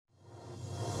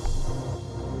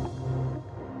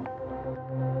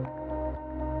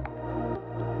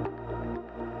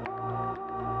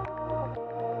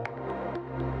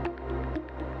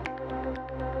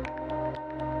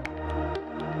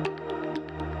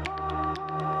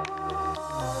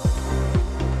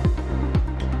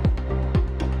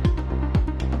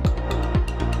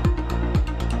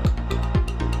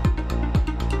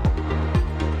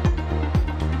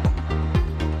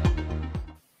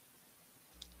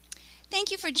Thank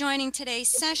you for joining today's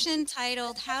session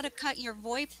titled How to Cut Your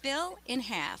VoIP Bill in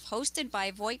Half, hosted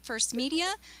by VoIP First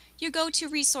Media, your go-to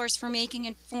resource for making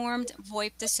informed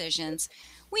VoIP decisions.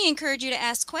 We encourage you to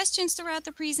ask questions throughout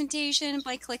the presentation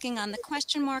by clicking on the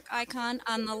question mark icon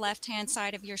on the left-hand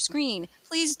side of your screen.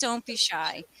 Please don't be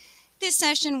shy. This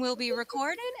session will be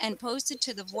recorded and posted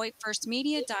to the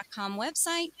VoIPFirstMedia.com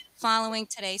website following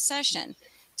today's session.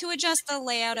 To adjust the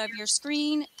layout of your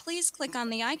screen, please click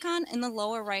on the icon in the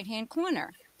lower right-hand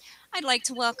corner. I'd like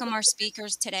to welcome our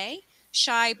speakers today,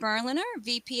 Shai Berliner,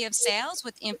 VP of Sales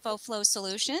with InfoFlow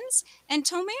Solutions, and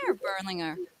Tomer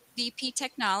Berlinger, VP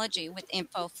Technology with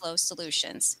InfoFlow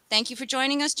Solutions. Thank you for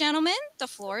joining us, gentlemen. The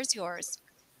floor is yours.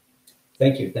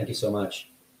 Thank you. Thank you so much.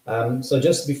 So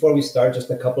just before we start,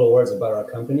 just a couple of words about our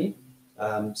company.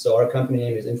 So our company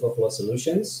name is InfoFlow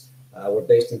Solutions. We're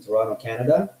based in Toronto,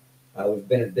 Canada. We've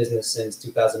been in business since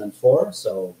 2004,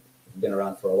 so we've been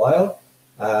around for a while.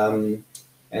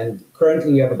 And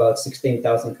currently we have about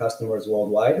 16,000 customers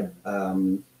worldwide.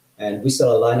 And we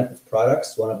sell a lineup of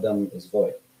products. One of them is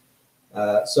VoIP.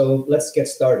 So let's get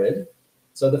started.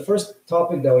 So the first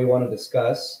topic that we want to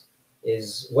discuss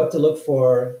is what to look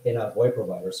for in a VoIP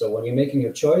provider. So when you're making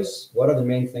your choice, what are the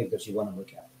main things that you want to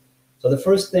look at? So the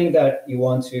first thing that you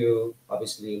want to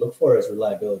obviously look for is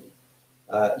reliability.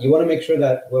 You want to make sure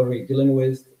that whoever you're dealing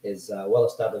with is a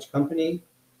well-established company.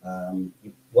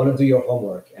 You want to do your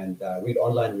homework and read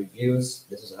online reviews.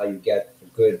 This is how you get a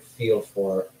good feel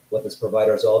for what this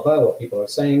provider is all about, what people are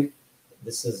saying.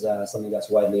 This is something that's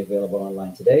widely available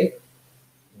online today.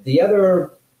 The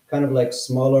other kind of like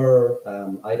smaller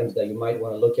items that you might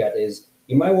want to look at is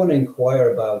you might want to inquire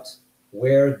about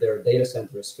where their data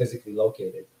center is physically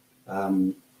located.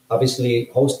 Obviously,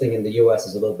 hosting in the US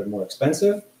is a little bit more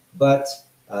expensive, but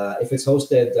if it's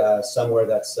hosted somewhere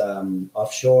that's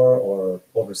offshore or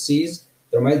overseas,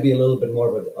 there might be a little bit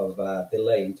more of a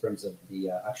delay in terms of the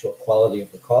actual quality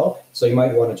of the call. So you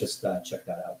might want to just check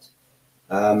that out.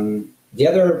 The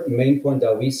other main point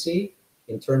that we see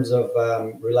in terms of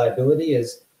reliability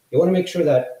is you want to make sure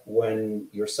that when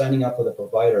you're signing up with a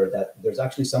provider that there's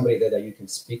actually somebody there that you can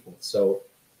speak with. So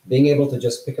being able to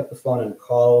just pick up the phone and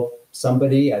call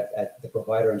somebody at the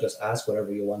provider and just ask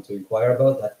whatever you want to inquire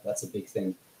about, that's a big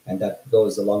thing. And that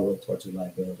goes a long way towards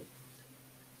reliability.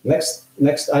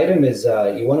 Next item is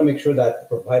you want to make sure that the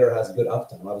provider has good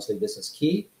uptime. Obviously, this is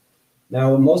key.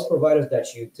 Now, most providers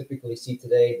that you typically see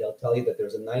today, they'll tell you that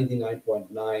there's a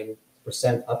 99.9%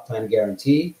 uptime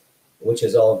guarantee, which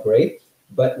is all great.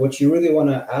 But what you really want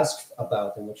to ask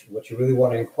about and what you really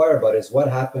want to inquire about is what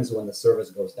happens when the service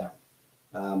goes down.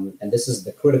 And this is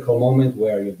the critical moment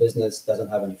where your business doesn't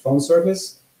have any phone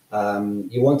service.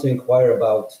 You want to inquire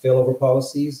about failover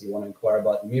policies. You want to inquire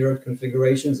about mirrored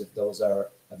configurations if those are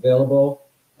available.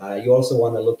 You also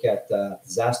want to look at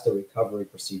disaster recovery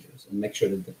procedures and make sure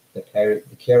that the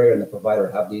carrier and the provider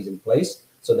have these in place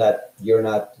so that you're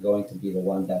not going to be the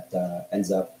one that ends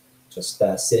up just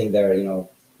sitting there,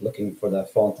 looking for the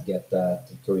phone to get to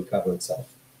recover itself.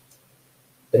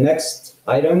 The next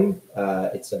item,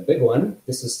 it's a big one.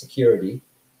 This is security.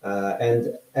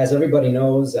 And as everybody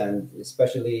knows, and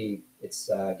especially it's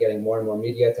getting more and more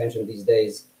media attention these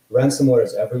days, ransomware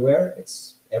is everywhere.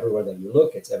 It's everywhere that you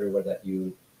look. It's everywhere that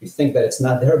you think that it's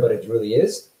not there, but it really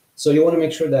is. So you want to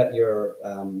make sure that your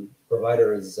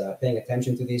provider is paying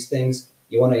attention to these things.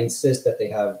 You want to insist that they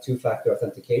have two-factor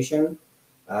authentication.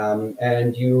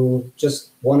 And you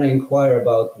just want to inquire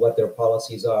about what their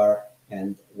policies are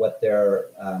and what their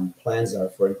plans are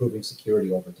for improving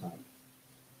security over time.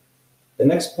 The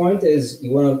next point is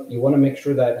you want to make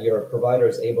sure that your provider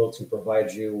is able to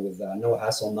provide you with no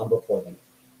hassle number porting.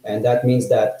 And that means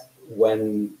that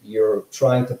when you're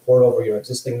trying to port over your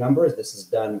existing numbers, this is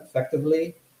done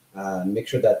effectively. Make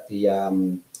sure that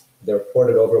they're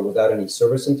ported over without any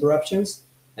service interruptions.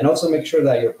 And also make sure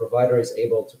that your provider is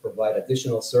able to provide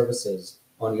additional services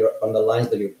on the lines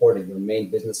that you're porting, your main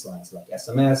business lines like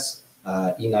SMS,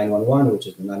 E911, which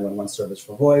is the 911 service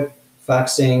for VoIP,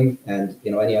 faxing, and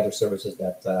any other services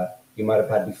that you might have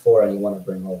had before and you want to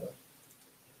bring over.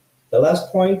 The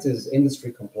last point is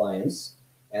industry compliance.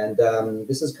 And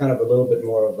this is kind of a little bit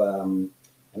more of an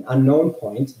unknown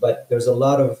point, but there's a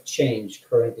lot of change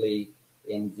currently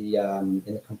in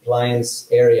the compliance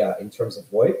area in terms of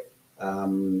VoIP.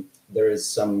 There is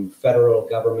some federal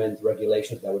government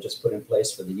regulations that were just put in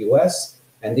place for the US,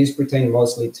 and these pertain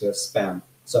mostly to spam.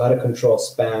 So how to control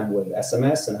spam with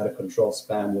SMS and how to control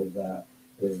spam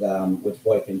with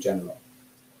VoIP in general.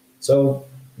 So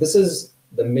this is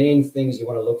the main things you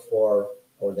want to look for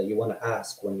or that you want to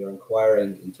ask when you're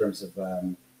inquiring in terms of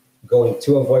going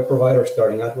to a VoIP provider,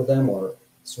 starting out with them, or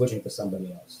switching to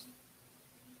somebody else.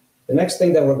 The next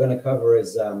thing that we're going to cover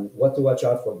is what to watch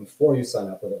out for before you sign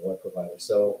up with a VoIP provider.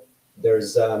 So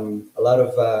there's a lot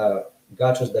of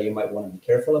gotchas that you might want to be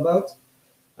careful about.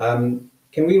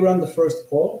 Can we run the first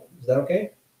poll? Is that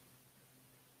okay?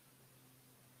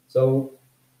 So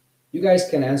you guys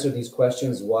can answer these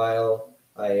questions while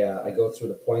I go through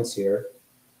the points here.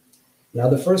 Now,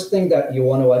 the first thing that you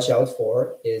want to watch out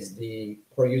for is the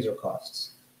per user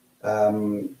costs.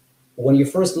 When you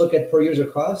first look at per user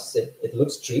costs, it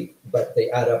looks cheap, but they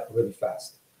add up really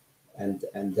fast. And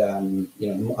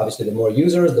you know, obviously, the more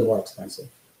users, the more expensive.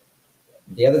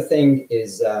 The other thing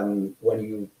is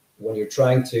when you're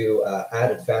trying to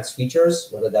add advanced features,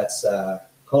 whether that's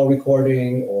call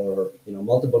recording or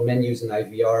multiple menus and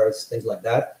IVRs, things like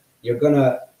that, you're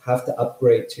gonna have to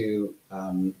upgrade to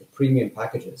the premium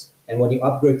packages. And when you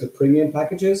upgrade to premium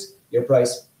packages, your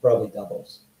price probably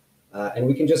doubles. And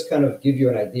we can just kind of give you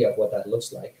an idea of what that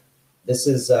looks like. This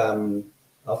is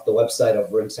off the website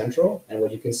of RingCentral. And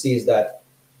what you can see is that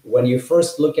when you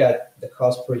first look at the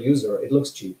cost per user, it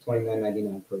looks cheap,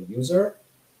 $29.99 per user.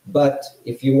 But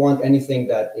if you want anything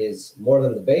that is more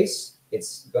than the base,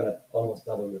 it's gonna almost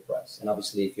double your price. And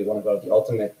obviously, if you want to go to the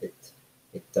ultimate,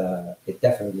 it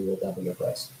definitely will double your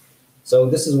price. So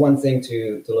this is one thing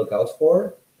to look out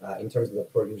for in terms of the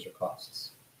per user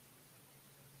costs.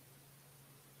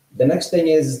 The next thing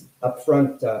is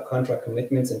upfront contract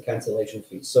commitments and cancellation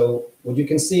fees. So what you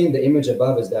can see in the image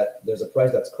above is that there's a price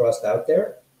that's crossed out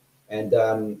there. And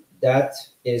that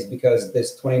is because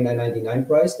this $29.99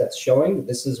 price that's showing,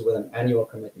 this is with an annual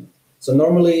commitment. So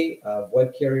normally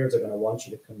VoIP carriers are going to want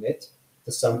you to commit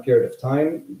to some period of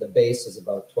time. The base is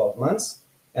about 12 months.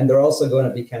 And there are also going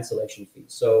to be cancellation fees.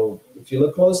 So if you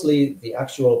look closely, the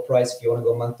actual price, if you want to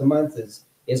go month to month,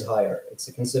 is higher. It's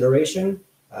a consideration.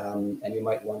 And you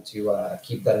might want to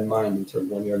keep that in mind in terms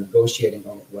when you're negotiating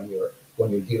when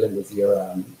you're dealing with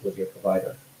your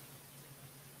provider.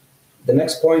 The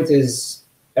next point is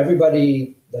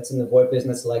everybody that's in the VoIP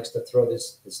business likes to throw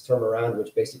this term around,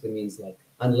 which basically means like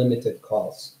unlimited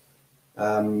calls.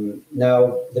 Now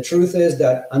the truth is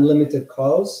that unlimited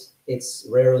calls, it's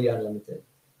rarely unlimited.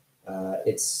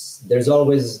 There's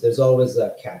always a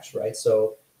catch, right?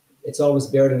 So it's always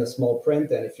buried in a small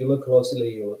print, and if you look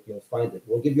closely, you'll find it.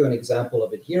 We'll give you an example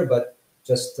of it here, but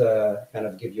just kind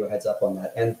of give you a heads up on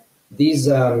that. And these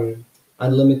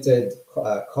unlimited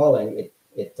calling,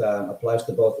 it applies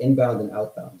to both inbound and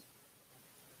outbound.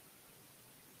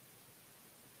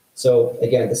 So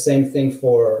again, the same thing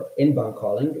for inbound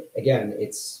calling. Again,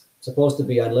 it's supposed to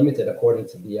be unlimited according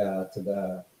to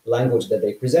the language that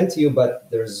they present to you, but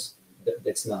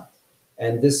it's not.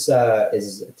 And this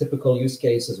is a typical use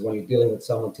cases when you're dealing with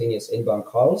simultaneous inbound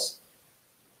calls.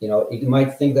 You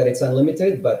might think that it's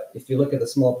unlimited, but if you look at the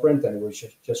small print, and we're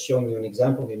just showing you an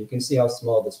example here, you can see how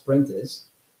small this print is.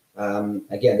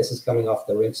 Again, this is coming off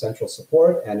the RingCentral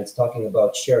support, and it's talking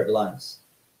about shared lines.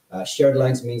 Shared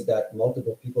lines means that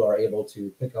multiple people are able to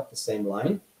pick up the same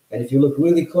line. And if you look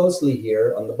really closely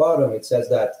here on the bottom, it says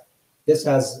that this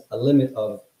has a limit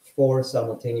of 4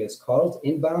 simultaneous calls,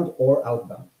 inbound or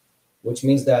outbound, which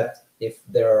means that if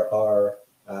there are,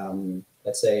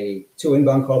 let's say, 2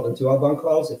 inbound calls and 2 outbound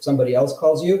calls, if somebody else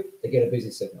calls you, they get a busy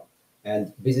signal.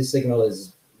 And busy signal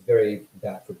is very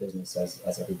bad for business,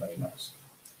 as everybody knows.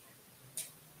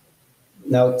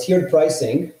 Now, tiered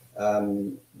pricing,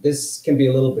 this can be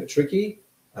a little bit tricky.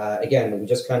 Again, we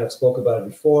just kind of spoke about it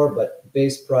before, but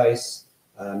base price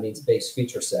means base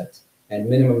feature set and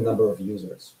minimum number of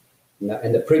users. Now,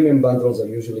 and the premium bundles are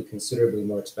usually considerably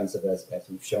more expensive, as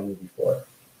we've shown you before.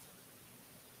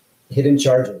 Hidden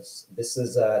charges. This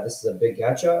is a big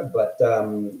gotcha, but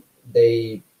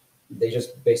they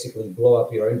just basically blow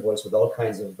up your invoice with all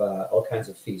kinds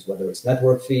of fees, whether it's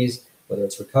network fees, whether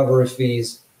it's recovery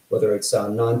fees, whether it's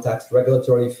non-taxed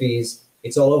regulatory fees.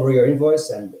 It's all over your invoice,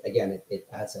 and again, it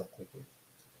adds up quickly.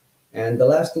 And the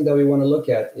last thing that we want to look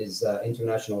at is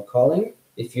international calling.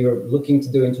 If you're looking to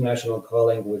do international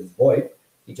calling with VoIP,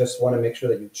 you just want to make sure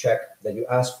that you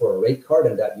ask for a rate card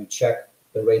and that you check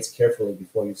the rates carefully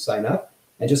before you sign up.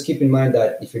 And just keep in mind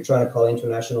that if you're trying to call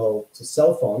international to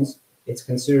cell phones, it's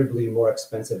considerably more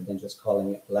expensive than just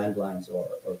calling landlines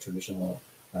or traditional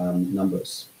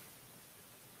numbers.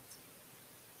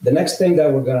 The next thing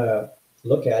that we're going to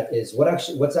look at is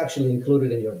what's actually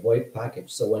included in your VoIP package.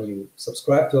 So when you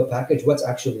subscribe to a package, what's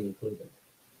actually included?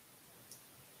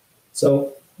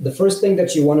 So the first thing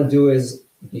that you want to do is,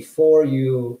 before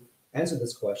you answer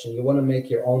this question, you want to make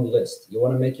your own list. You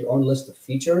want to make your own list of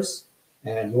features,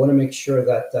 and you want to make sure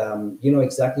that you know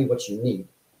exactly what you need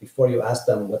before you ask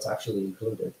them what's actually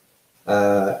included.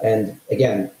 And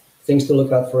again, Things to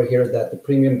look out for here is that the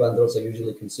premium bundles are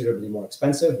usually considerably more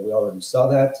expensive. We already saw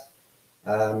that.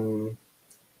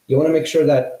 You want to make sure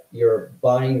that you're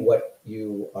buying what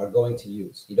you are going to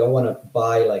use. You don't want to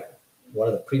buy like one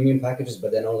of the premium packages,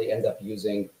 but then only end up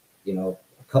using, a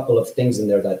couple of things in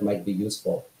there that might be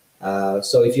useful.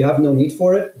 So if you have no need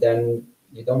for it, then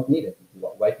you don't need it.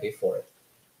 Why pay for it?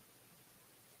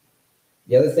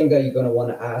 The other thing that you're going to want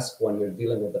to ask when you're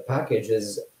dealing with the package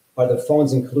is, are the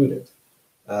phones included?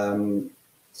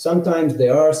 Sometimes they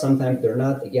are, sometimes they're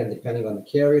not. Again, depending on the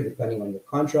carrier, depending on your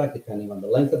contract, depending on the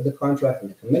length of the contract and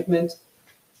the commitment.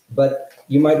 But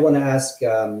you might want to ask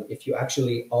if you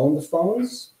actually own the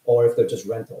phones or if they're just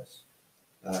rentals.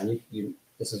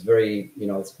 This is very,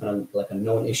 it's kind of like a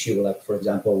known issue. Like, for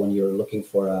example, when you're looking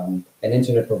for an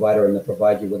internet provider and they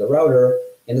provide you with a router,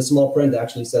 in the small print, it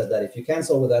actually says that if you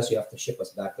cancel with us, you have to ship us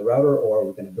back the router or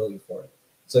we're going to bill you for it.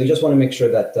 So you just want to make sure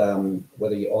that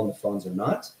whether you own the phones or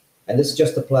not, and this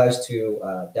just applies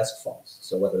to desk phones.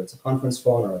 So whether it's a conference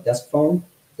phone or a desk phone,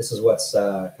 this is what's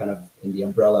kind of in the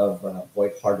umbrella of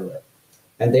VoIP hardware.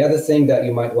 And the other thing that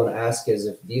you might want to ask is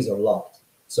if these are locked.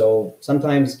 So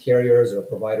sometimes carriers or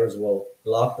providers will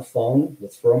lock the phone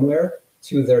with firmware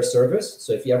to their service.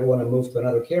 So if you ever want to move to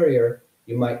another carrier,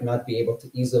 you might not be able to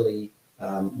easily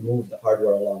move the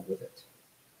hardware along with it.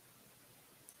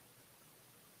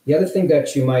 The other thing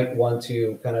that you might want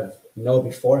to kind of know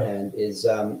beforehand is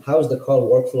how is the call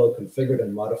workflow configured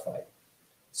and modified?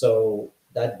 So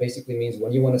that basically means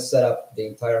when you want to set up the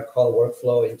entire call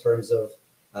workflow in terms of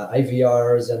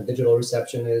IVRs and digital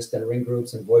receptionist and ring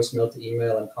groups and voicemail to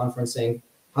email and conferencing,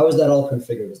 how is that all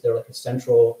configured? Is there like a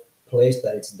central place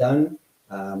that it's done?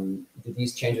 Do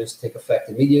these changes take effect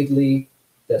immediately?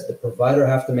 Does the provider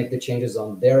have to make the changes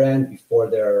on their end before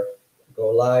they go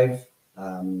live?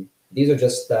 These are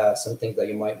just some things that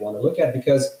you might want to look at,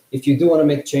 because if you do want to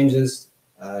make changes,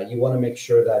 you want to make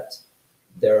sure that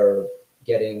they're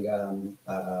getting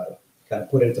kind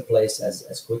of put into place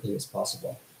as quickly as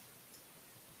possible.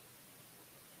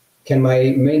 Can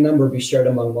my main number be shared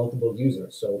among multiple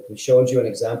users? So we showed you an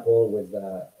example with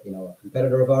a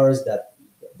competitor of ours that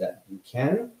you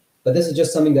can, but this is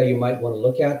just something that you might want to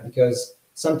look at, because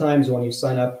sometimes when you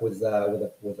sign up with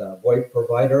a VoIP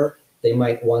provider, they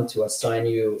might want to assign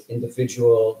you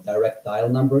individual direct dial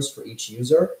numbers for each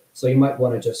user. So you might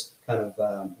want to just kind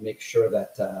of make sure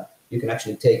that you can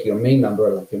actually take your main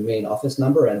number, like your main office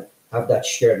number, and have that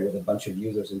shared with a bunch of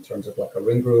users in terms of like a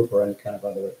ring group or any kind of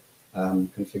other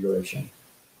configuration.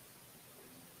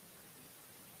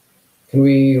 Can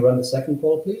we run the second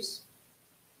poll, please?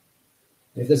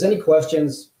 If there's any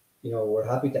questions, we're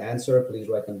happy to answer. Please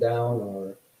write them down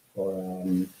or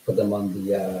put them on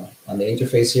the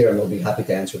interface here, and we'll be happy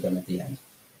to answer them at the end.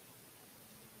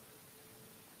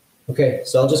 Okay,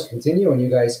 so I'll just continue, and you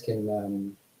guys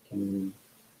can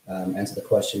answer the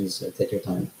questions. Take your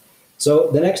time.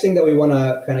 So the next thing that we want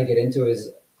to kind of get into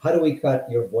is how do we cut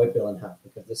your VoIP bill in half?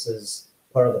 Because this is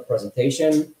part of the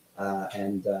presentation,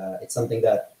 and it's something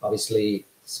that obviously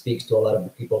speaks to a lot of the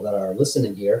people that are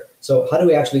listening here. So how do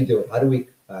we actually do it? How do we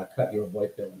cut your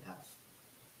VoIP bill in half?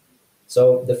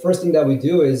 So the first thing that we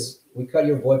do is we cut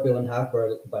your VoIP bill in half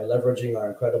by leveraging our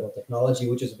incredible technology,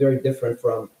 which is very different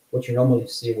from what you normally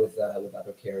see with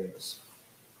other carriers.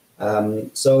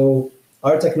 So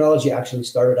our technology actually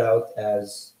started out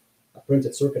as a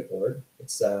printed circuit board.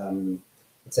 It's an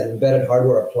embedded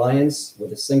hardware appliance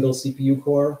with a single CPU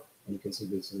core, and you can see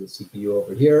this is the CPU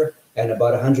over here, and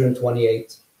about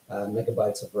 128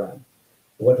 megabytes of RAM.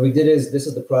 What we did is, this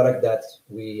is the product that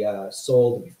we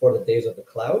sold before the days of the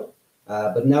cloud.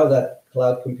 But now that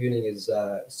cloud computing is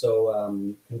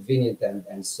so convenient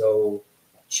and so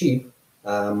cheap,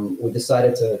 we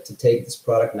decided to take this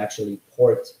product and actually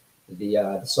port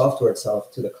the software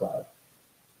itself to the cloud.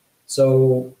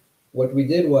 So what we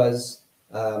did was,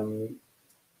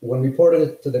 when we ported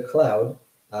it to the cloud,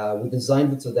 we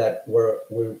designed it so that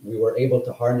we were able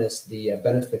to harness the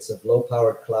benefits of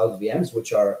low-powered cloud VMs,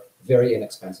 which are very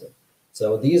inexpensive.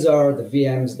 So these are the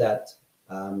VMs that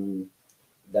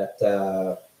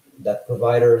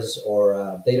providers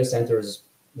or data centers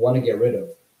want to get rid of.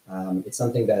 It's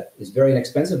something that is very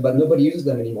inexpensive, but nobody uses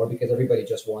them anymore because everybody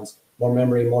just wants more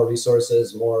memory, more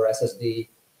resources, more SSD.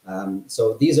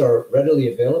 So these are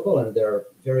readily available and they're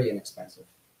very inexpensive.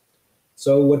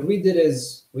 So what we did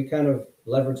is we kind of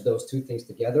leveraged those two things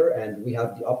together, and we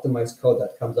have the optimized code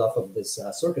that comes off of this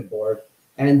circuit board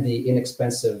and the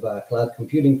inexpensive cloud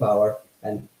computing power,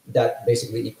 and that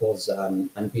basically equals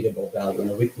unbeatable value.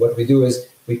 And what we do is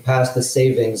we pass the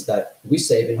savings that we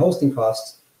save in hosting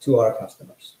costs to our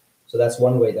customers. So that's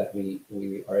one way that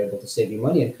we are able to save you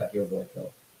money and cut your VoIP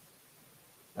bill.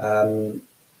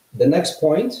 The next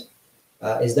point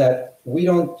is that we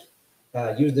don't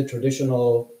use the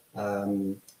traditional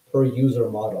per user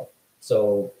model.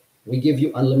 So we give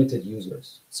you unlimited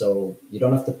users. So you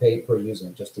don't have to pay per user,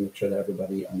 just to make sure that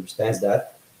everybody understands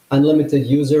that. Unlimited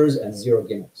users and 0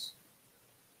 gimmicks.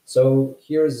 So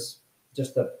here's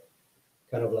just a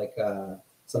kind of like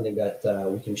something that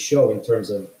we can show in terms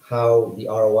of how the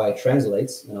ROI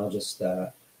translates. And I'll just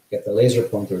get the laser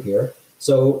pointer here.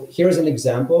 So here's an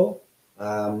example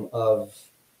of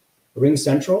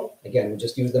RingCentral. Again, we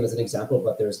just use them as an example,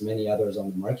 but there's many others on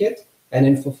the market, and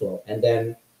InfoFlow. And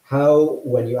then how,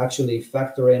 when you actually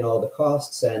factor in all the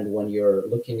costs and when you're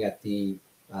looking at the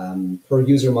per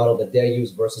user model that they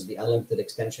use versus the unlimited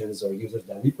extensions or users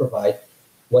that we provide,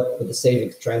 what would the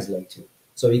savings translate to?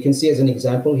 So you can see as an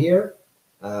example here,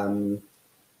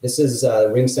 this is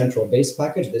a RingCentral base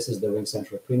package. This is the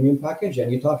RingCentral premium package.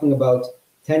 And you're talking about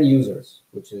 10 users,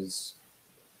 which is,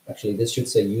 actually this should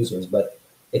say users, but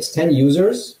it's 10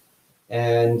 users.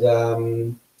 And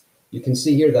you can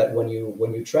see here that when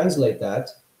you translate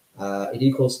that, it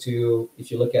equals to,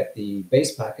 if you look at the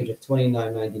base package of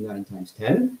 $29.99 times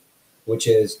 10, which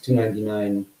is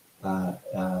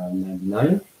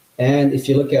 $299.99. And if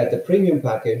you look at the premium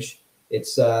package,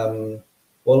 it's well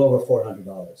over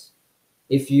 $400.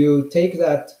 If you take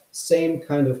that same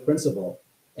kind of principle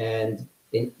and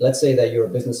let's say that you're a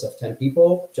business of 10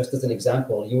 people, just as an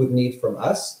example, you would need from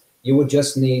us, you would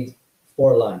just need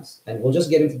 4 lines. And we'll just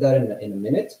get into that in a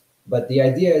minute. But the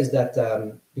idea is that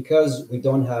because we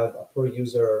don't have a per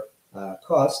user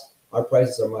cost, our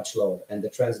prices are much lower. And the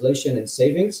translation in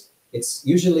savings, it's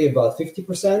usually about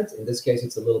 50%. In this case,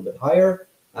 it's a little bit higher.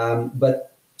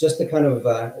 But just to kind of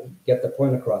get the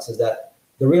point across is that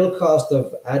the real cost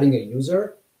of adding a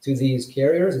user to these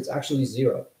carriers, it's actually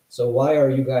 0. So why are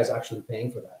you guys actually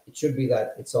paying for that? It should be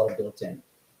that it's all built in.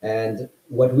 And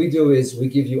what we do is we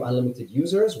give you unlimited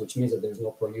users, which means that there's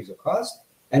no per user cost.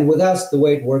 And with us, the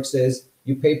way it works is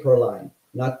you pay per line,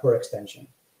 not per extension.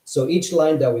 So each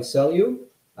line that we sell you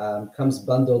comes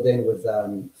bundled in with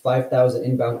 5,000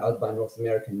 inbound, outbound North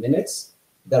American minutes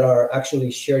that are actually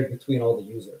shared between all the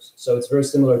users. So it's very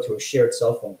similar to a shared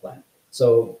cell phone plan.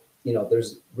 So, you know,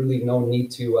 there's really no need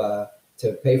to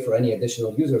pay for any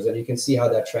additional users. And you can see how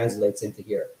that translates into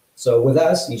here. So with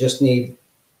us, you just need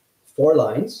 4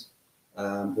 lines,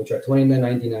 which are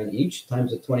 $29.99 each,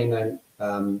 times the 29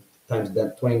 times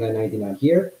the $29.99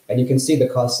 here, and you can see the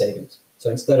cost savings. So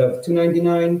instead of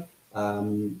 $299,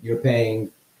 you're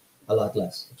paying a lot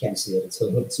less. You can't see it; it's a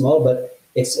little bit small, but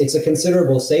it's a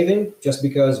considerable saving just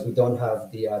because we don't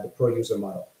have the per user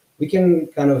model. We can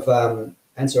kind of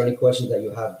answer any questions that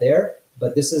you have there,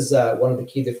 but this is one of the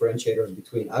key differentiators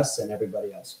between us and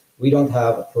everybody else. We don't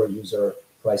have a per user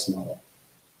price model.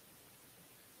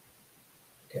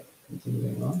 Okay,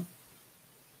 continuing on.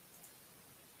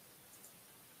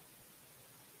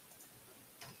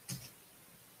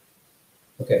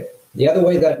 Okay, the other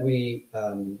way that we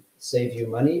save you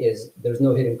money is there's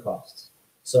no hidden costs.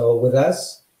 So with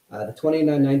us, the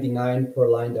 $29.99 per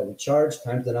line that we charge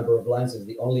times the number of lines is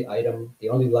the only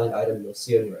line item you'll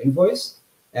see on your invoice.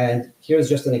 And here's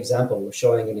just an example. We're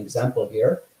showing an example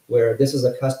here where this is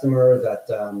a customer that,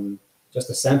 just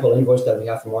a sample invoice that we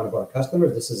have from one of our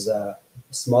customers. This is a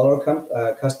smaller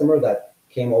customer that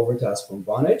came over to us from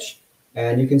Vonage.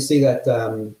 And you can see that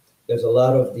there's a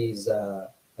lot of these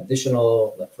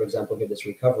additional, like for example, here this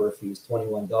recovery fee is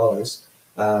 $21.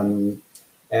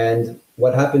 And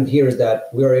what happened here is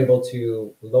that we were able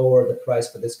to lower the price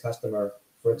for this customer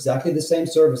for exactly the same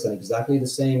service and exactly the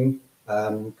same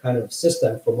kind of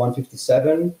system from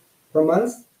 $157 per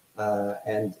month.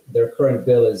 And their current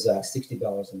bill is $60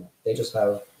 a month. They just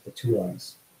have the 2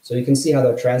 lines. So you can see how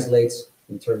that translates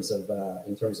in terms of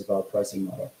our pricing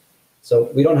model. So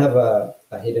we don't have a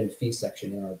hidden fee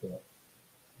section in our bill.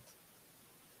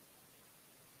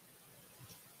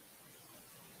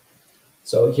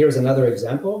 So here's another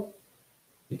example.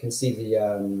 You can see the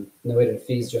no hidden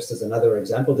fees just as another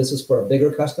example. This is for a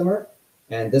bigger customer.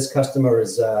 And this customer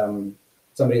is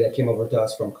somebody that came over to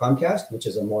us from Comcast, which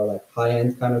is a more like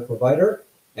high-end kind of provider.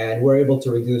 And we're able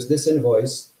to reduce this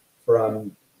invoice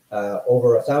from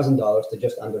over $1,000 to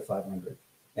just under $500.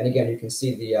 And again, you can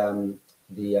see the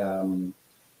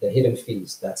hidden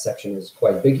fees. That section is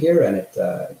quite big here, and it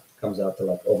comes out to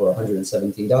like over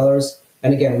 $117.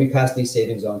 And again, we pass these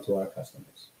savings on to our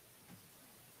customers.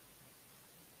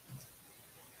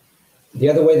 The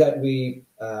other way that we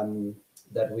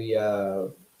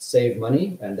save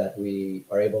money and that we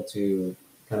are able to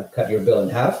kind of cut your bill in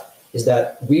half is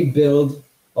that we build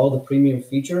all the premium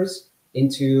features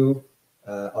into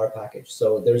our package.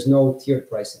 So there's no tiered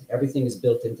pricing. Everything is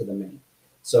built into the menu.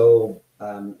 So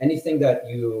anything that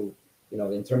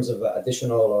in terms of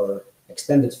additional or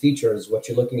extended features, what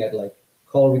you're looking at, like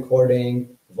call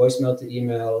recording, voicemail to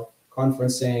email,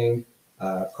 conferencing,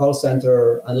 call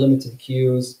center, unlimited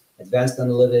queues, advanced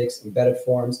analytics, embedded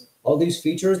forms, all these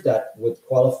features that would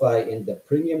qualify in the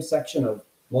premium section of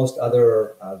most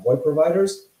other VoIP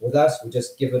providers. With us, we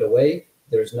just give it away.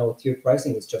 There's no tiered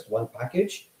pricing. It's just one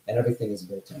package, and everything is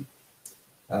built in.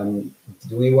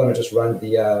 Do we want to just run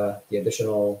the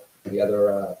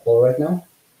other poll right now?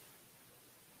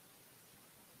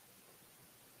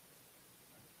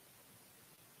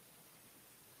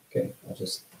 Okay, I'll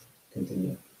just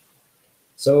continue.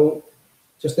 So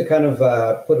just to kind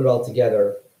of put it all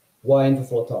together, why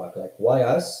Infoflow Talk? Like, why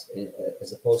us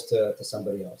as opposed to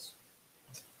somebody else?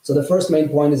 So the first main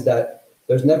point is that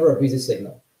there's never a busy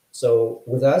signal. So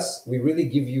with us, we really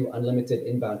give you unlimited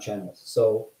inbound channels.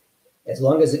 So as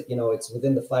long as it's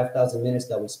within the 5,000 minutes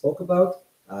that we spoke about,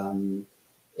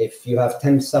 if you have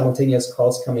 10 simultaneous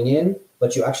calls coming in,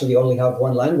 but you actually only have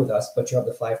one line with us, but you have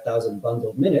the 5,000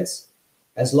 bundled minutes,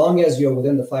 as long as you're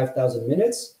within the 5,000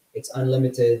 minutes, it's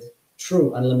unlimited,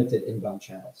 true unlimited inbound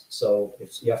channels. So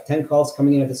if you have 10 calls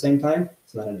coming in at the same time,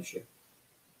 it's not an issue.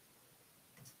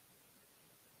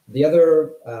 The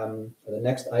other, the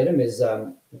next item is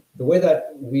the way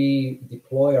that we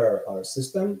deploy our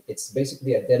system. It's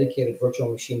basically a dedicated virtual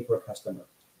machine per customer.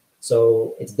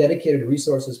 So it's dedicated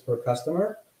resources per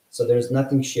customer. So there's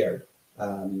nothing shared.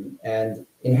 And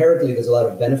inherently, there's a lot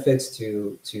of benefits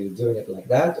to doing it like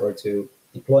that or to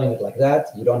deploying it like that.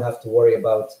 You don't have to worry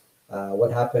about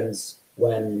what happens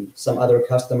when some other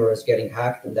customer is getting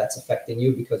hacked and that's affecting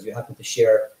you because you happen to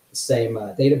share the same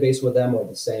database with them or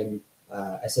the same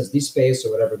SSD space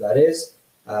or whatever that is.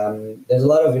 There's a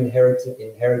lot of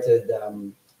inherited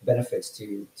benefits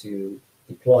to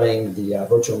deploying the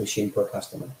virtual machine per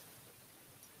customer.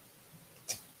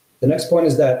 The next point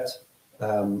is that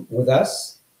with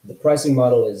us, the pricing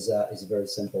model is very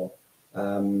simple.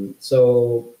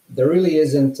 So there really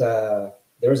isn't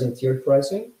tiered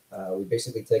pricing. We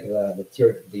basically take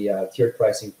the tiered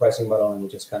pricing model and we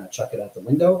just kind of chuck it out the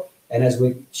window. And as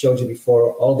we showed you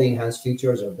before, all the enhanced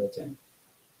features are built in.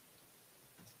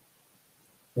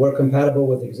 We're compatible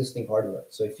with existing hardware.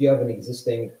 So if you have an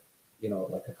existing,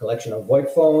 like a collection of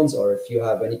VoIP phones, or if you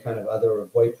have any kind of other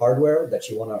VoIP hardware that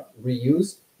you want to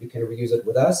reuse, you can reuse it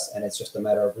with us, and it's just a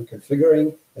matter of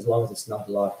reconfiguring as long as it's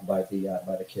not locked by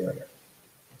the carrier.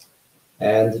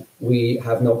 And we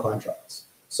have no contracts.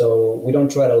 So we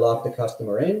don't try to lock the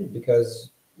customer in because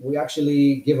we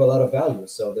actually give a lot of value.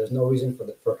 So there's no reason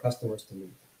for customers to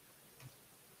leave.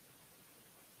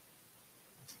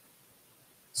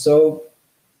 So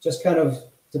just kind of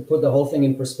to put the whole thing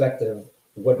in perspective,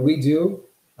 what we do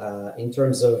in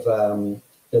terms of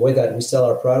the way that we sell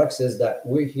our products is that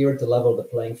we're here to level the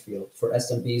playing field for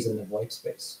SMBs in the VoIP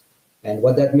space. And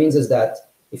what that means is that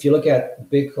if you look at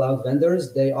big cloud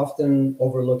vendors, they often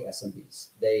overlook SMBs.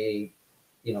 They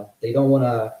don't want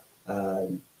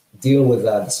to deal with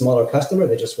the smaller customer.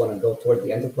 They just want to go toward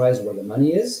the enterprise where the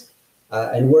money is.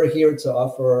 And we're here to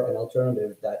offer an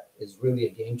alternative that is really a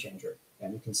game changer.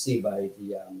 And you can see by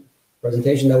the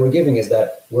presentation that we're giving is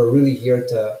that we're really here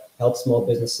to help small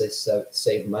businesses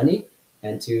save money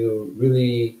and to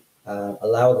really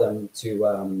allow them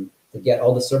to get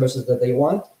all the services that they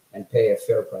want and pay a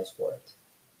fair price for it.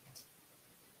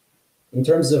 In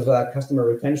terms of customer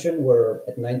retention, we're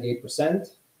at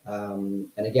 98%. And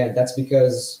again, that's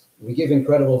because we give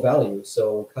incredible value.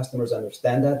 So customers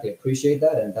understand that, they appreciate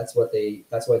that, and that's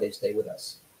why they stay with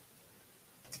us.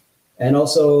 And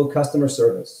also customer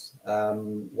service.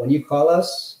 When you call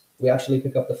us, we actually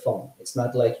pick up the phone. It's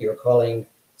not like you're calling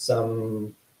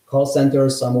some call center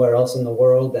somewhere else in the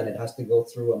world and it has to go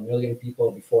through a million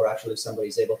people before actually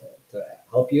somebody's able to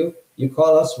help you. You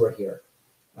call us, we're here.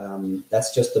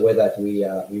 That's just the way that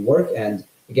we work. And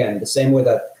again, the same way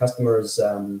that customers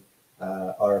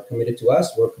are committed to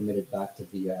us, we're committed back to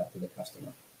the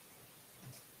customer.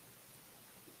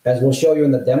 As we'll show you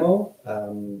in the demo,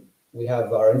 we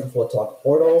have our Infoflow Talk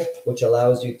portal, which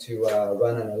allows you to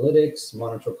run analytics,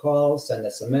 monitor calls, send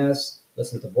SMS,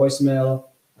 listen to voicemail,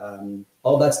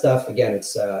 all that stuff. Again,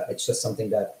 it's just something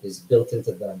that is built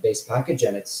into the base package,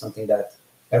 and it's something that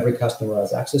every customer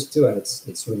has access to, and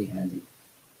it's really handy.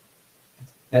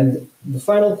 And the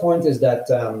final point is that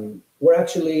we're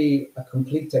actually a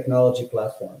complete technology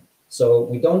platform. So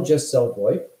we don't just sell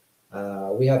VoIP.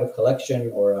 We have a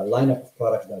collection or a lineup of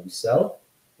products that we sell.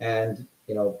 And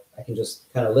I can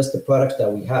just kind of list the products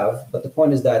that we have. But the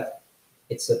point is that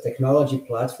it's a technology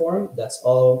platform that's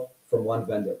all from one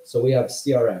vendor. So we have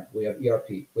CRM, we have ERP,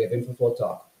 we have Infoflow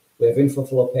Talk, we have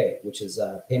Infoflow Pay, which is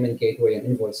payment gateway and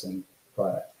invoicing.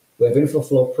 product. We have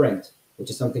InfoFlow Print, which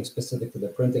is something specific to the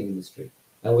printing industry.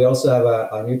 And we also have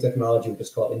a new technology which is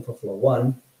called InfoFlow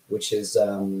One, which is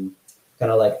kind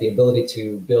of like the ability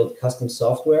to build custom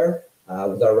software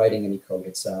without writing any code.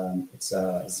 It's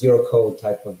a zero code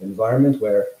type of environment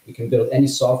where you can build any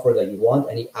software that you want,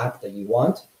 any app that you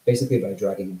want, basically by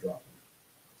dragging and dropping.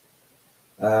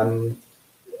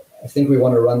 I think we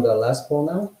want to run the last poll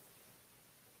now.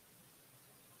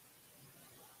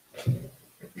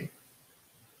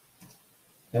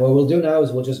 And what we'll do now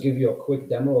is we'll just give you a quick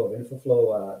demo of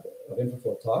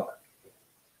InfoFlow Talk.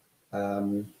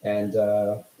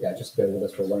 Yeah, just bear with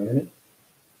us for 1 minute.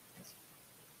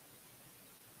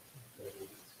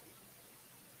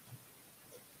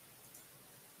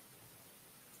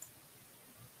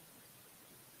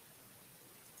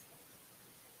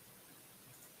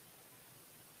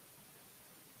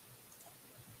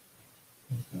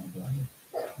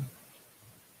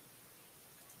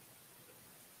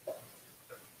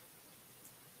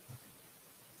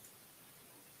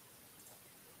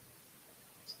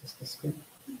 Is this screen?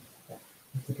 Yeah,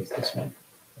 I think it's this one.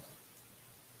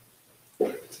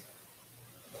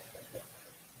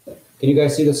 Can you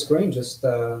guys see the screen? Just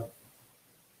I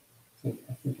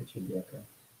think it should be okay.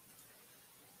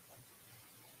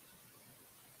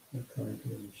 I'm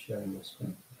currently sharing the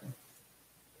screen.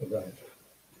 Okay, go ahead.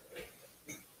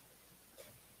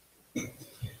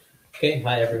 Okay,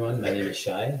 hi everyone. My name is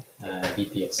Shai,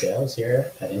 VP of Sales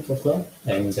here at InfoFlow,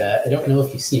 and I don't know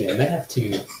if you see me. I might have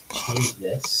to change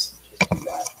this. Just do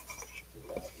that.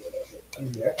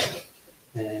 There.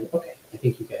 And okay, I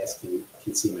think you guys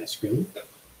can see my screen.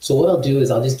 So what I'll do is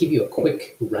I'll just give you a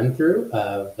quick run through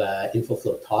of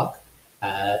InfoFlow Talk.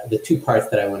 The two parts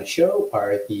that I want to show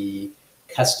are the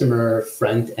customer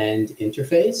front end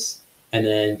interface, and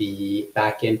then the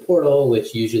back-end portal,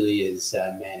 which usually is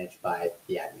managed by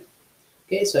the admin.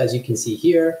 Okay, so as you can see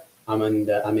here, I'm in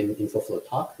InfoFlow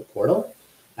Talk, the portal,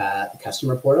 the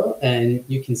customer portal, and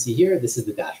you can see here, this is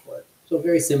the dashboard. So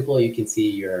very simple, you can see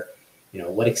your,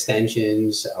 what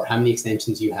extensions or how many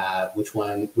extensions you have,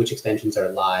 which extensions are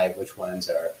live, which ones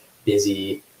are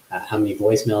busy, how many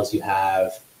voicemails you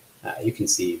have. You can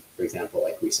see, for example,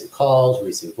 like recent calls,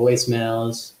 recent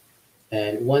voicemails.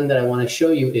 And one that I want to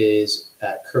show you is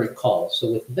current calls.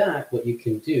 So with that, what you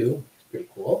can do, pretty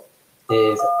cool,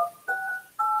 is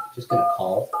just going to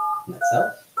call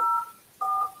myself.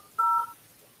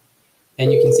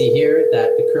 And you can see here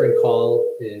that the current call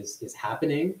is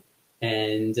happening.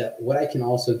 And what I can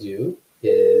also do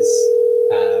is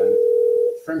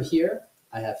from here,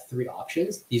 I have 3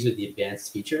 options. These are the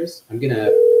advanced features. I'm gonna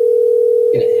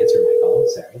answer my call.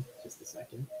 Sorry, just a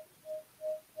second.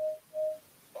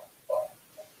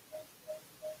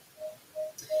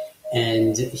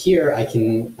 And here I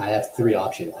have 3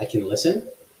 options. I can listen.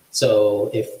 So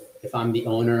if I'm the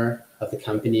owner of the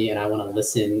company and I want to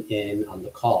listen in on the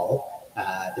call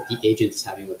that the agent is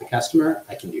having with the customer,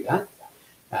 I can do that.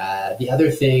 The other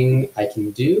thing I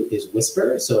can do is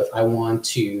whisper. So if I want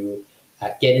to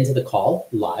get into the call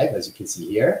live, as you can see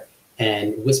here,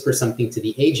 and whisper something to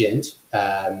the agent,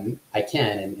 I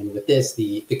can. And with this,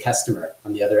 the customer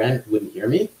on the other end wouldn't hear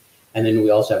me. And then we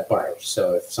also have barge.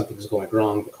 So if something's going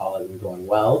wrong, the call isn't going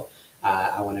well,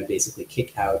 I want to basically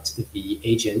kick out the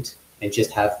agent and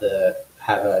just have a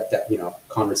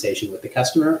conversation with the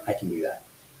customer. I can do that.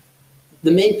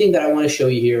 The main thing that I want to show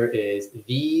you here is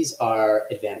these are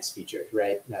advanced features,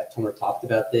 right? Tomer talked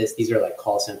about this. These are like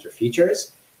call center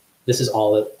features. This is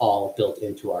all built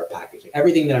into our package.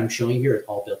 Everything that I'm showing here is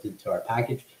all built into our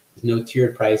package. There's no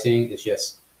tiered pricing. It's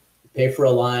just you pay for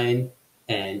a line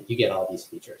and you get all these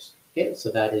features. Okay, so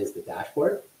that is the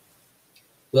dashboard.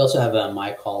 We also have a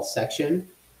My Call section,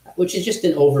 which is just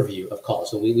an overview of calls.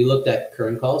 So we looked at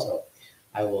current calls. Oh,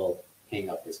 I will hang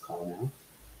up this call now,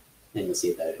 and you'll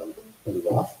see that it'll move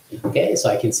off. Okay, so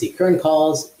I can see current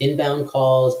calls, inbound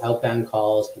calls, outbound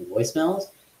calls, and voicemails.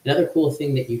 Another cool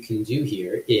thing that you can do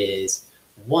here is,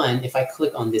 one, if I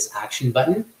click on this action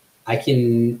button,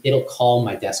 it'll call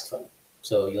my desk phone.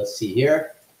 So you'll see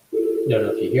here, don't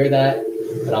know if you hear that,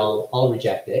 but I'll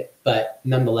reject it. But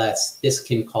nonetheless, this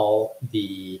can call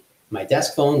my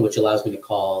desk phone, which allows me to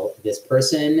call this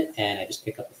person, and I just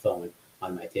pick up the phone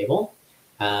on my table.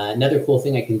 Another cool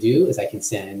thing I can do is I can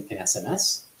send an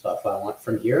SMS. So if I want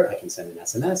from here, I can send an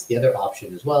SMS. The other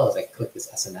option as well is I can click this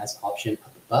SMS option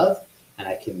up above, and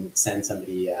I can send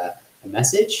somebody a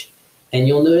message. And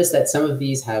you'll notice that some of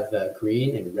these have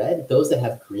green and red. Those that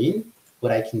have green,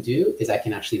 what I can do is I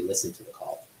can actually listen to the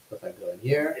call. So if I go in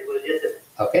here,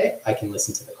 okay, I can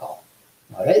listen to the call.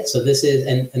 All right, so this is,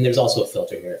 and there's also a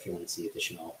filter here if you want to see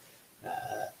additional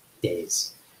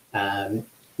days.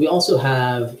 We also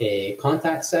have a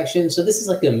contact section. So this is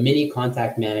like a mini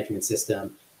contact management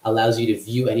system, allows you to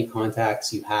view any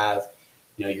contacts you have,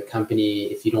 your company.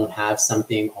 If you don't have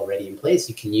something already in place,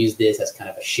 you can use this as kind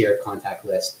of a shared contact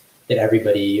list that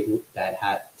everybody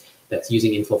that's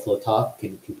using InfoFlow Talk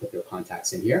can put their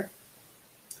contacts in here.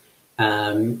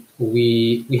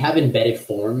 We have embedded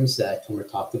forms. Tomer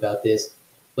talked about this.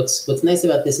 What's nice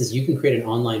about this is you can create an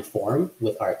online form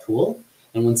with our tool,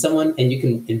 and you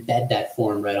can embed that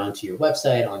form right onto your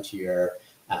website, onto your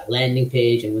landing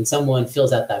page, and when someone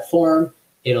fills out that form,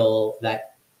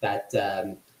 that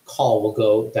call will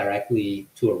go directly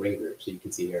to a ring group. So you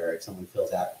can see here, if someone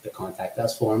fills out the contact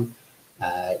us form,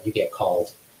 you get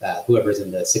called. Whoever's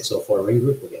in the 604 ring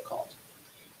group will get called.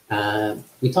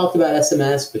 We talked about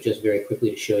SMS, but just very quickly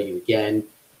to show you again,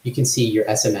 you can see your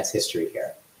SMS history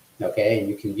here, okay? And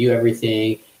you can view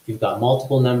everything. If you've got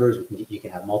multiple numbers, you can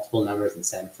have multiple numbers and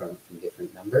send from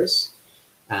different numbers.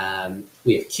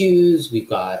 We have queues, we've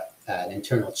got an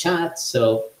internal chat.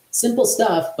 So simple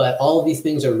stuff, but all of these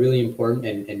things are really important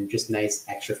and just nice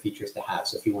extra features to have.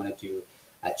 So if you want to do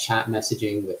chat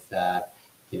messaging with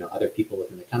other people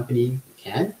within the company, you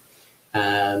can.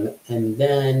 And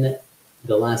then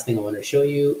the last thing I want to show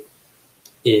you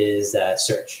is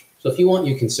search. So if you want,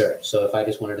 you can search. So if I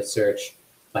just wanted to search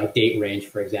by date range,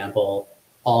 for example,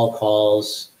 all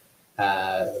calls,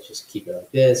 let's just keep it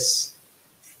like this,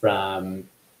 from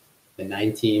the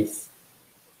 19th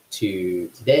to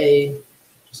today,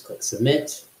 just click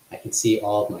submit. I can see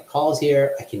all of my calls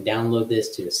here. I can download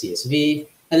this to a CSV.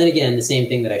 And then again, the same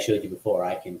thing that I showed you before.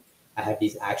 I have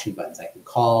these action buttons. I can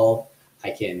call, I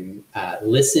can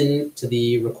listen to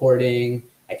the recording,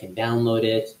 I can download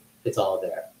it, it's all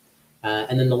there.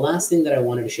 And then the last thing that I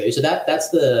wanted to show you, so that's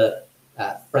the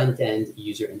front-end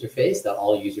user interface that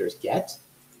all users get.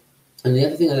 And the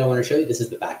other thing that I want to show you, this is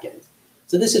the back end.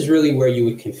 So this is really where you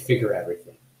would configure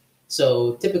everything.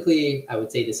 So typically, I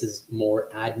would say this is more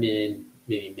admin,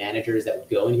 maybe managers that would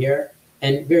go in here.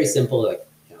 And very simple, like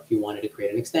if you wanted to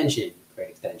create an extension, create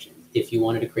extensions. If you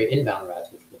wanted to create inbound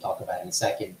routes, which we'll talk about in a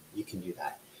second, you can do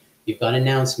that. You've got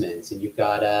announcements and you've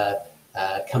got a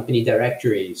company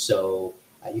directory. So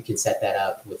you can set that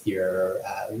up with your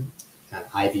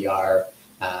IVR.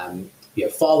 You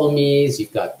have follow me's,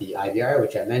 you've got the IVR,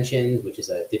 which I mentioned, which is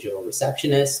a digital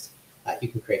receptionist. You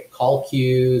can create call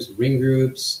queues, ring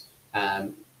groups.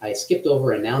 I skipped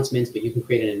over announcements, but you can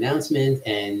create an announcement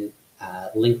and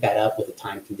link that up with a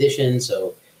time condition.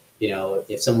 So,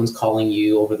 if someone's calling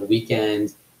you over the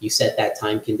weekend, you set that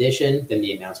time condition, then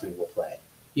the announcement will play.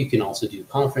 You can also do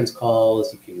conference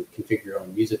calls. You can configure your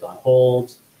own music on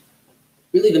hold.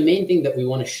 Really, the main thing that we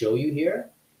want to show you here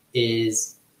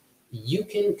is you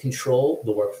can control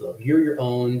the workflow. You're your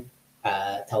own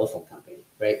telephone company,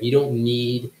 right? You don't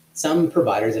need some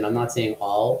providers, and I'm not saying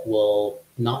all, will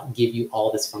not give you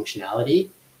all this functionality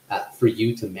for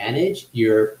you to manage.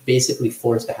 You're basically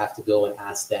forced to have to go and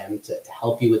ask them to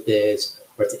help you with this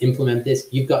or to implement this.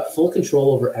 You've got full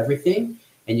control over everything,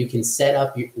 and you can set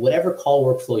up whatever call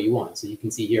workflow you want. So you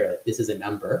can see here, this is a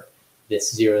number,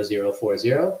 this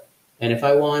 0040. And if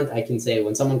I want, I can say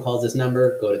when someone calls this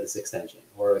number, go to this extension.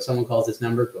 Or if someone calls this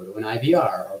number, go to an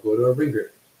IVR or go to a ring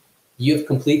group. You have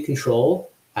complete control.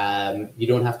 You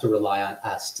don't have to rely on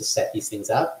us to set these things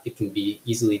up. It can be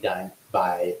easily done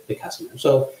by the customer.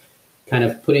 So kind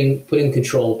of putting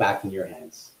control back in your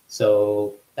hands.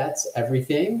 So that's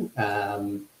everything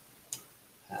for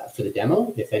the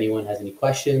demo. If anyone has any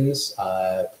questions,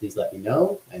 please let me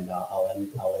know, and I'll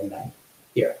end that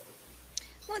here.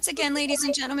 Once again, ladies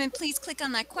and gentlemen, please click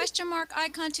on that question mark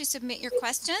icon to submit your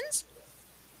questions.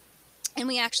 And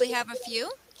we actually have a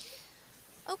few.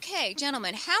 Okay,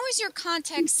 gentlemen, how is your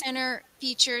contact center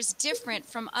features different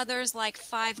from others like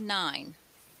Five9?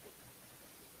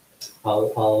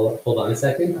 I'll hold on a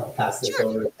second. I'll pass this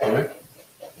over to Tomer.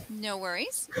 No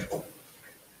worries.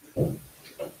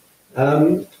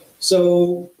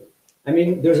 So, I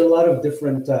mean, there's a lot of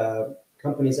different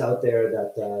companies out there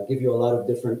that give you a lot of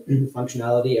different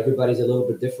functionality. Everybody's a little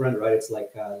bit different, right? It's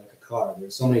like a car.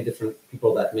 There's so many different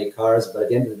people that make cars, but at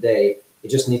the end of the day, it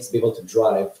just needs to be able to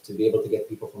drive, to be able to get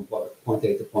people from point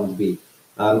A to point B.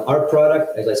 Our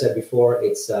product, as I said before,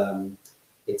 it's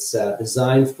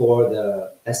designed for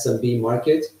the SMB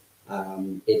market.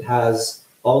 It has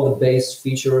all the base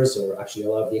features, or actually a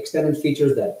lot of the extended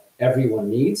features that everyone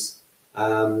needs.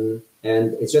 And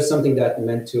it's just something that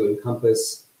meant to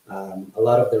encompass a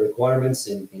lot of the requirements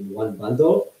in one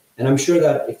bundle. And I'm sure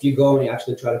that if you go and you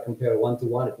actually try to compare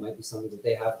one-to-one, it might be something that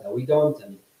they have that we don't,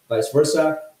 and vice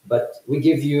versa. But we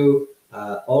give you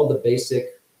all the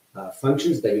basic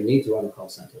functions that you need to run a call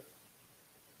center.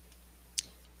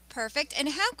 Perfect. And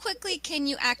how quickly can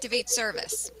you activate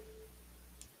service?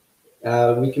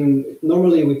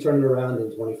 Normally we turn it around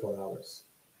in 24 hours.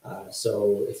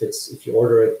 So if you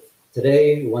order it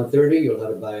today, 1:30, you'll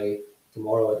have it by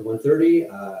tomorrow at 1:30,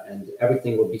 and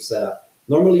everything will be set up.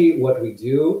 Normally what we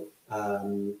do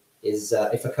is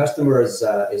if a customer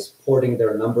is porting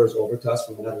their numbers over to us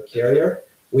from another carrier,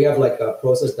 we have like a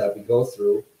process that we go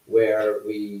through where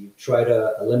we try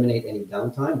to eliminate any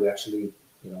downtime. We actually,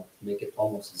 make it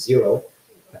almost zero.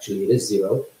 Actually, it is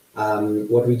zero.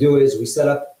 What we do is we set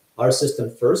up our system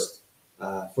first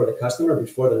for the customer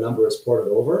before the number is ported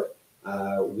over.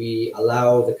 We allow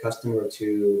the customer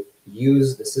to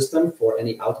use the system for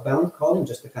any outbound calling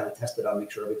just to kind of test it out,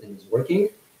 make sure everything is working.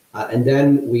 And then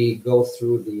we go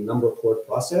through the number port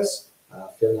process,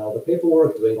 filling out all the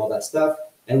paperwork, doing all that stuff.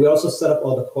 And we also set up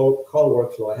all the call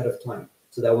workflow ahead of time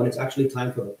so that when it's actually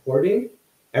time for the porting,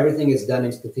 everything is done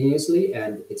instantaneously,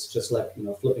 and it's just like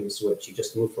flipping a switch. You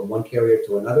just move from one carrier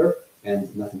to another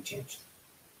and nothing changed.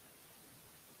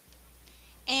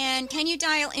 And can you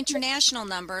dial international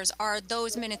numbers? Are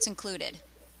those minutes included?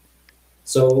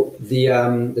 So the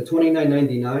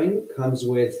 $29.99 comes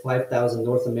with 5,000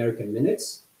 North American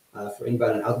minutes for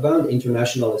inbound and outbound.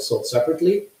 International is sold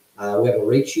separately. We have a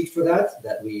rate sheet for that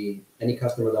any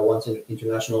customer that wants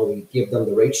international, we give them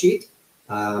the rate sheet.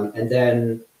 And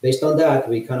then based on that,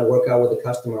 we kind of work out with the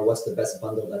customer what's the best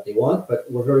bundle that they want, but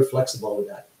we're very flexible with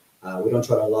that. We don't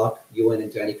try to lock you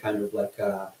into any kind of like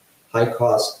high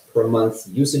cost per month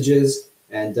usages.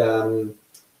 And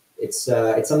it's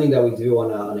something that we do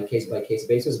on a case by case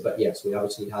basis, but yes, we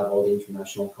obviously have all the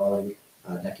international calling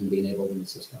that can be enabled in the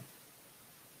system.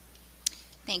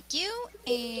 Thank you.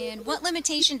 And what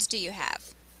limitations do you have?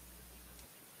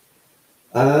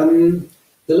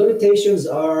 The limitations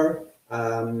are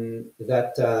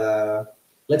that,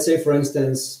 let's say, for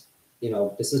instance,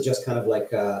 this is just kind of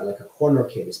like a corner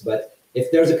case, but if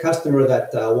there's a customer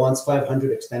that wants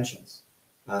 500 extensions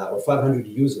or 500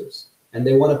 users, and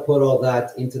they want to put all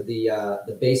that into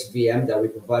the base VM that we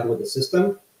provide with the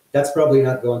system, that's probably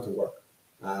not going to work,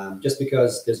 just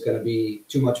because there's going to be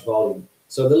too much volume.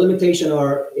 So the limitation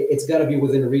it's got to be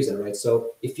within reason, right? So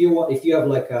if you have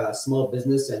like a small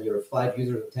business and you're 5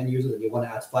 users or 10 users and you want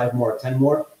to add 5 more or 10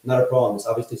 more, not a problem. It's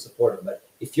obviously supported. But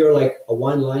if you're like a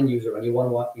one-line user and you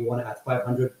want to add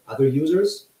 500 other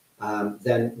users,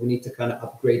 then we need to kind of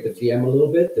upgrade the VM a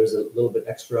little bit. There's a little bit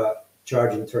extra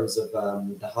charge in terms of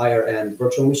the higher end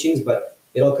virtual machines, but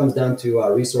it all comes down to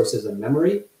resources and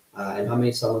memory and how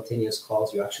many simultaneous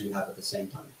calls you actually have at the same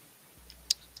time.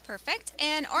 Perfect.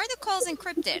 And are the calls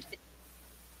encrypted?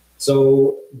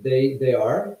 So they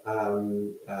are.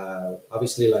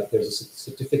 Obviously, like there's a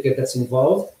certificate that's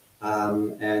involved,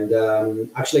 and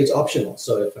actually it's optional.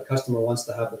 So if a customer wants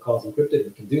to have the calls encrypted,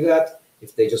 we can do that.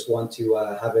 If they just want to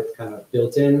have it kind of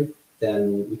built in,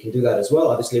 then we can do that as well.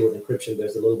 Obviously, with encryption,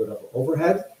 there's a little bit of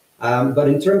overhead. But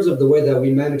in terms of the way that we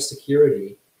manage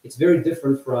security, it's very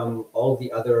different from all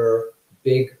the other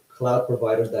big cloud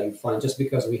providers that you find, just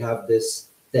because we have this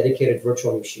dedicated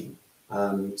virtual machine.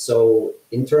 So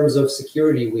in terms of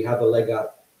security, we have a leg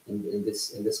up in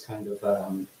this kind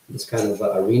of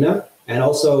arena. And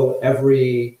also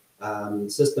every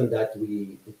system that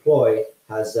we deploy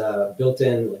has built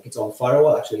in like its own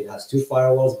firewall. Actually, it has 2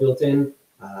 firewalls built in.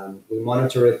 We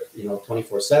monitor it,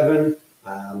 24/7,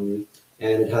 and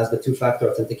it has the 2-factor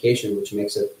authentication, which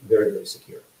makes it very, very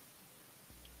secure.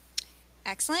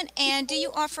 Excellent. And do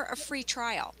you offer a free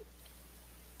trial?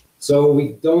 So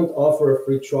we don't offer a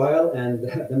free trial, and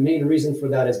the main reason for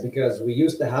that is because we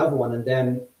used to have one, and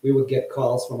then we would get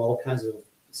calls from all kinds of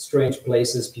strange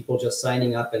places, people just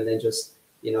signing up and then just,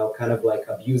 kind of like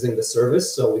abusing the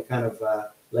service. So we kind of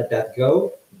let that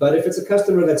go. But if it's a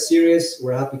customer that's serious,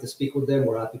 we're happy to speak with them,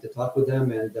 we're happy to talk with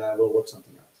them, and we'll work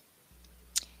something out.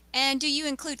 And do you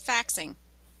include faxing?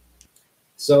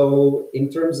 So in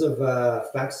terms of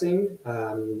faxing,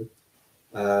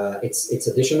 it's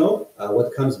additional.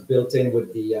 What comes built in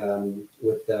with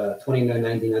the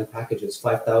 $29.99 package is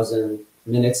 5,000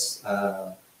 minutes,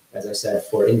 as I said,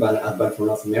 for inbound and outbound from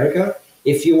North America.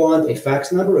 If you want a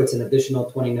fax number, it's an additional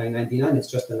 $29.99.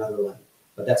 It's just another line,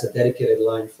 but that's a dedicated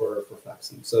line for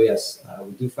faxing. So yes,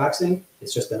 we do faxing.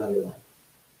 It's just another line.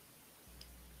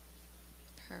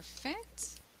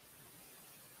 Perfect.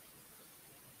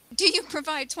 Do you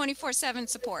provide 24/7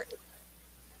 support?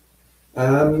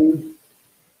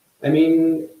 I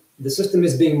mean, the system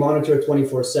is being monitored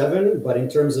 24/7, but in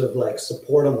terms of like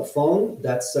support on the phone,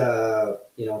 that's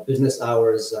business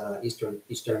hours,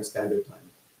 Eastern Standard Time.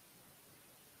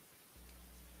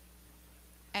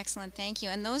 Excellent, thank you.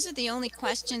 And those are the only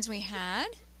questions we had.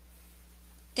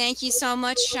 Thank you so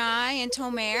much, Shai and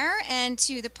Tomer. And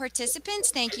to the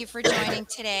participants, thank you for joining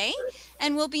today.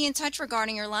 And we'll be in touch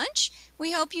regarding your lunch.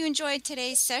 We hope you enjoyed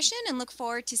today's session and look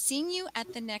forward to seeing you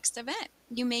at the next event.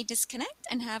 You may disconnect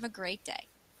and have a great day.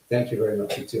 Thank you very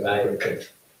much. You too. Have a great day.